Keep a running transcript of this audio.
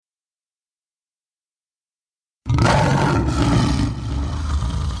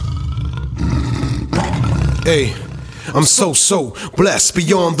Hey, I'm so blessed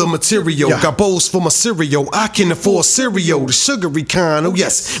beyond the material. Got bowls for my cereal. I can afford cereal, the sugary kind. Oh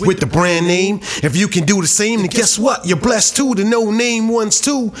yes, with the brand name. If you can do the same, then guess what? You're blessed too. The no name ones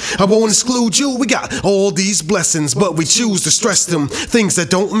too. I won't exclude you. We got all these blessings, but we choose to stress them. Things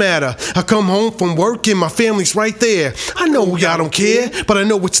that don't matter. I come home from work and my family's right there. I know y'all don't care, but I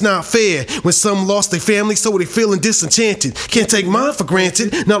know it's not fair. When some lost their family, so they feeling disenchanted. Can't take mine for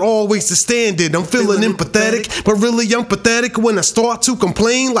granted. Not always the standard. I'm feeling empathetic, but really I'm pathetic when I start to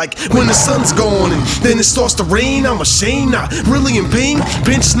complain. Like when the sun's gone and then it starts to rain. I'm ashamed, not really in pain.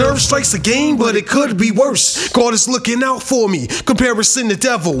 Pinched nerve strikes again, but it could be worse. God is looking out for me. Comparison to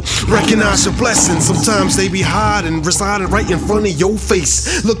devil. Recognize your blessings. Sometimes they be hiding, residing right in front of your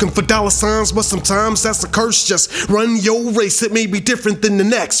face. Looking for dollar signs, but sometimes that's a curse. Just run your race. It may be different than the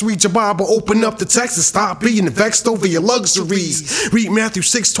next. Read your Bible, open up the text, and stop being vexed over your luxuries. Read Matthew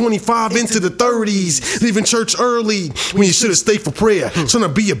 6:25 into the 30s. Leaving church early when you should've stayed for prayer. Trying to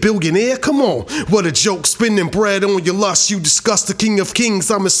be a billionaire? Come on, what a joke. Spending bread on your lust. You discuss the King of Kings.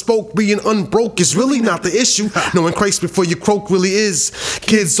 I misspoke. Being unbroke is really not the issue. Knowing Christ before you croak really is.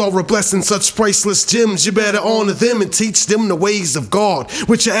 Kids are a blessing, such priceless gems. You better honor them and teach them the ways of God.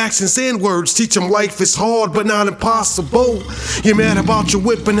 With your actions and words, teach them life is hard but not impossible. You're mad about your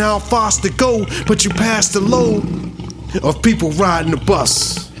whip and how fast it go, but you passed the load of people riding the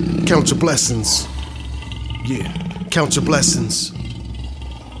bus. Count your blessings. Yeah, count your blessings.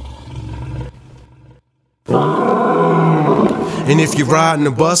 And if you're riding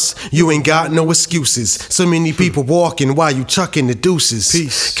the bus, you ain't got no excuses. So many people walking while you chucking the deuces.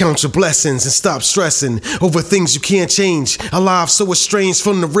 Peace. Count your blessings and stop stressing over things you can't change. Our lives so estranged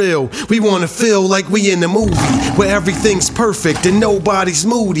from the real. We wanna feel like we in a movie where everything's perfect and nobody's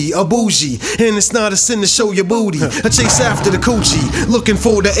moody or bougie. And it's not a sin to show your booty. I chase after the coochie, looking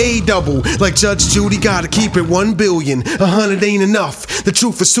for the A double. Like Judge Judy, gotta keep it 1 billion. 100 ain't enough. The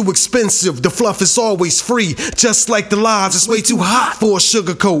truth is too expensive. The fluff is always free. Just like the lies, it's way too hot for a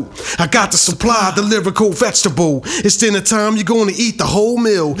sugar coat. I got to supply the lyrical vegetable. It's dinner time, you're gonna eat the whole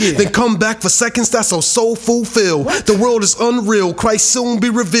meal. Then come back for seconds, that's so soul fulfilled. The world is unreal, Christ soon be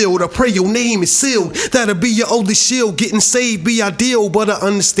revealed. I pray your name is sealed. That'll be your only shield. Getting saved be ideal, but I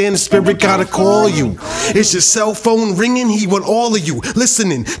understand the Spirit gotta call you. Is your cell phone ringing? He want all of you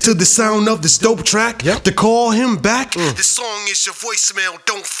listening to the sound of this dope track to call him back. This song is your voicemail,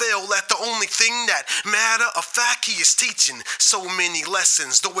 don't fail at the only thing that matter of fact. He is teaching so many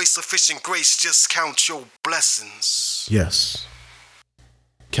lessons. Don't waste sufficient grace, just count your blessings. Yes.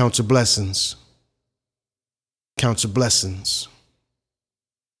 Count your blessings. Count your blessings.